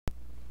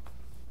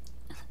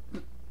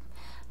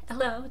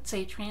Hello, it's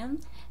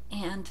Adrienne,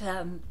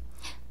 and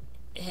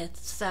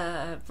it's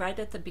right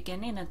at the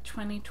beginning of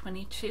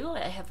 2022.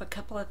 I have a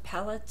couple of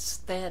palettes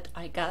that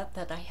I got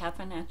that I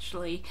haven't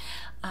actually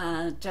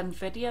done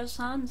videos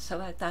on,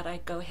 so I thought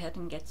I'd go ahead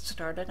and get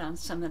started on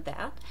some of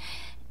that.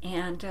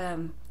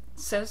 And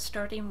so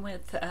starting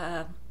with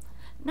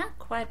not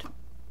quite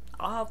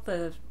all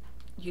the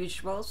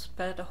usuals,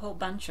 but a whole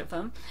bunch of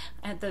them.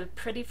 I had the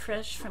Pretty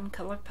Fresh from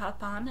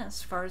Colourpop on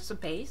as far as a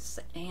base,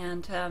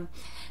 and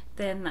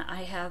then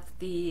I have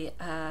the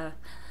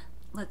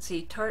let's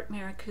see, Tarte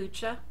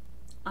Maracujla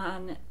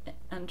on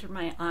under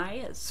my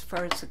eye as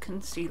far as a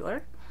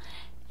concealer,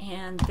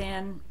 and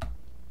then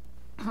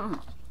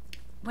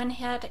went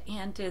ahead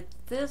and did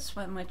this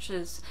one, which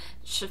is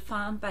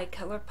Chiffon by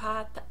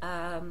Colourpop.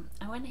 I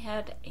went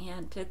ahead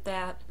and did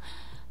that.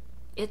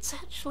 It's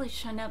actually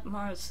shown up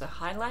more as a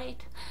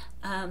highlight,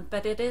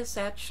 but it is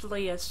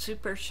actually a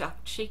super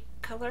shock cheek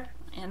color,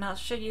 and I'll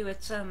show you.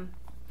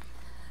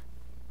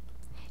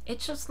 It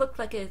just looked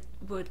like it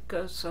would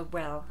go so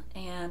well,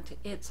 and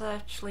it's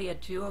actually a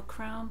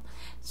duochrome,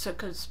 so it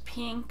goes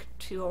pink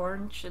to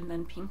orange and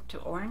then pink to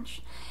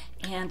orange,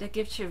 and it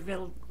gives you a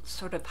real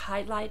sort of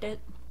highlighted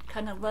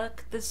kind of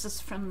look. This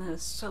is from the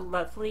So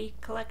Lovely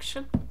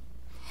collection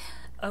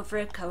over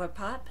at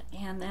Colourpop,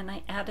 and then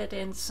I added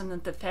in some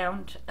of the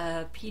Found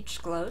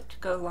Peach Glow to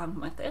go along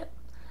with it.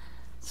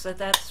 So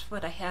that's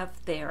what I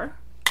have there.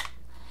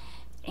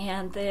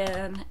 And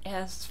then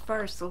as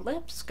far as the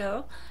lips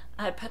go,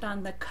 I put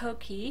on the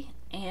Kokie,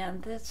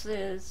 and this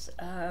is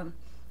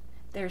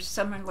their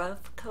Summer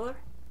Love color.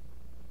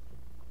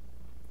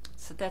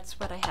 So that's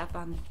what I have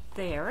on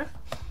there.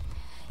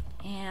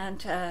 And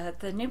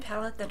the new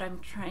palette that I'm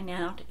trying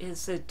out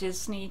is the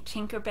Disney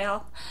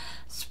Tinkerbell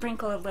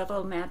Sprinkle a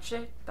Little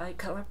Magic by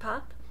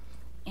Colourpop.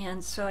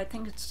 And so I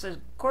think it's a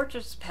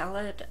gorgeous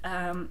palette.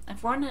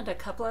 I've worn it a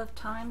couple of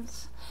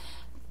times,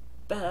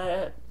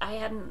 but I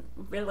didn't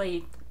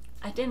really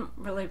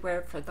wear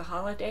it for the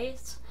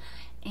holidays.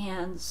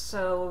 And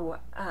so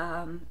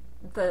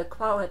the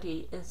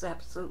quality is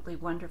absolutely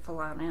wonderful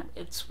on it.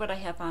 It's what I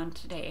have on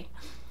today.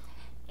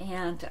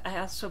 And I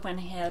also went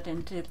ahead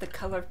and did the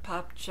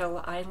Colourpop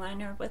gel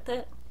eyeliner with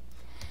it.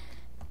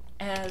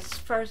 As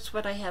far as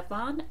what I have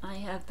on, I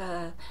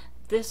have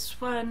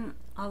this one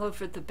all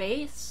over the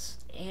base,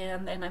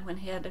 and then I went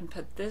ahead and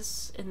put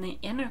this in the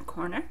inner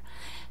corner,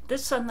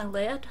 this on the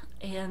lid,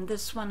 and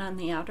this one on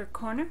the outer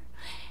corner.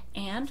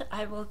 And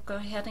I will go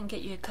ahead and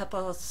get you a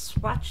couple of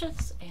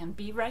swatches and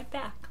be right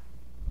back.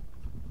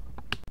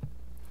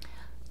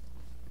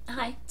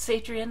 Hi, it's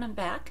Adrienne, I'm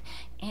back.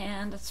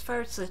 And as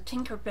far as the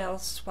Tinkerbell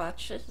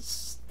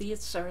swatches,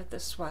 these are the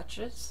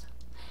swatches.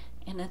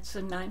 And it's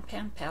a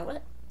 9-pan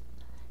palette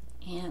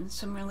and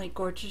some really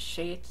gorgeous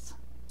shades.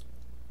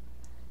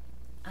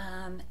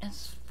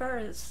 As far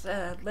as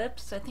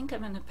lips, I think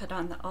I'm going to put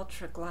on the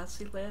Ultra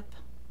Glossy lip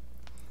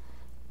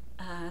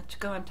to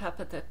go on top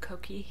of the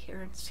Kokie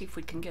here and see if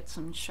we can get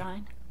some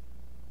shine.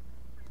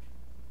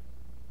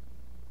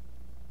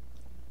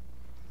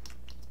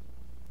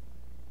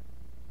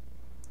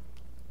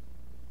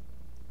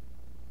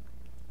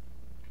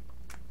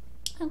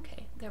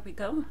 Okay, there we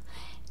go.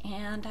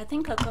 And I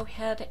think I'll go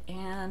ahead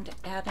and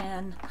add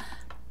in,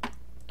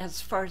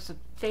 as far as the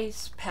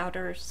face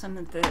powder, some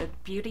of the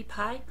Beauty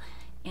Pie.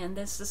 And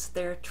this is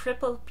their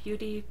Triple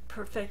Beauty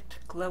Perfect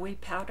Glowy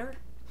Powder.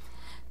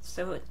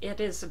 So it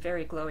is a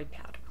very glowy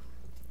powder.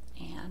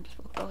 And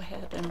we'll go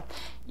ahead and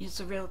use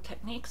the Real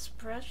Techniques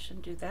brush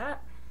and do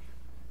that.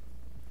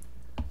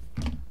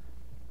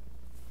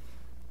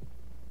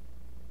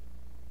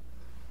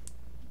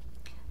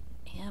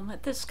 And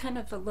with this kind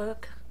of a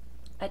look,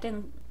 I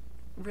didn't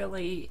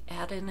really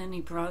add in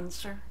any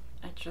bronzer.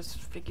 I just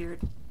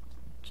figured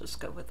just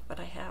go with what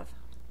I have.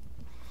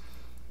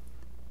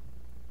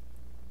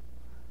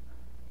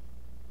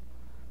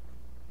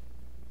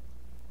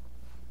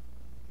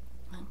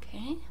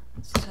 Okay,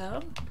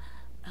 so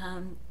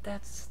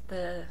that's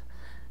the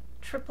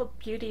Triple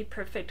Beauty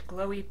Perfect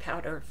Glowy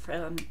Powder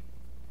from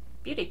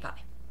Beauty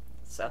Pie.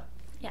 So,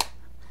 yeah.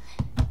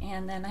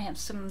 And then I have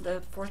some of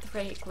the Fourth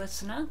Ray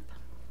Glisten Up.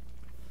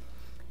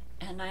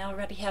 And I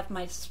already have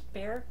my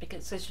spare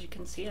because, as you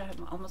can see,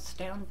 I'm almost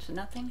down to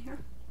nothing here.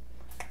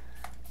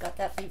 Got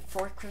that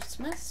before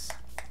Christmas.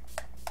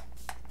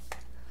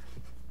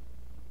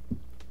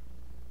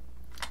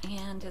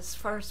 And as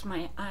far as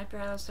my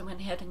eyebrows, I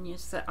went ahead and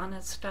used the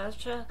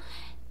Anastasiz,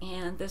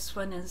 and this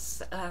one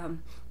is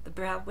the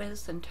Brow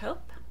Wiz and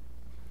Taupe.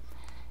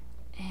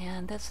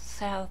 And this is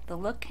how the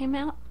look came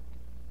out.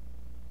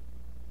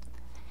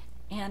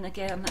 And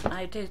again,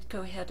 I did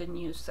go ahead and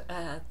use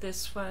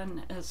this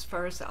one as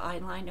far as the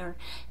eyeliner,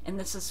 and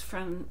this is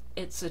from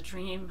It's a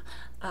Dream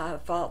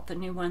Vault, the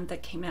new one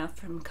that came out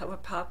from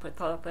Colourpop with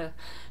all the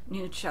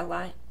new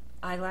gel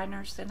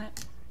eyeliners in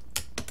it.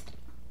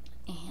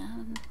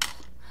 And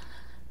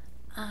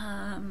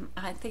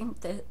I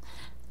think that,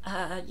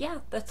 yeah,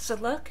 that's the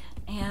look,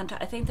 and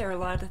I think there are a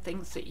lot of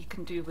things that you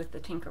can do with the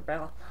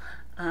Tinkerbell.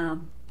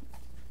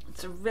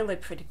 It's a really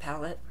pretty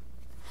palette.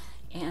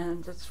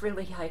 and it's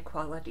really high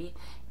quality.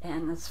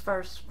 And as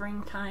far as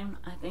springtime,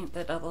 I think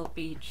that it'll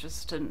be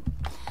just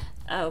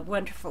a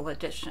wonderful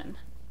addition.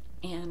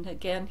 And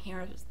again,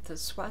 here are the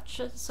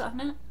swatches on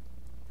it.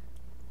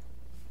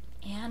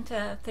 And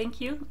thank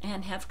you,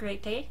 and have a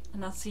great day,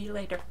 and I'll see you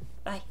later.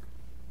 Bye.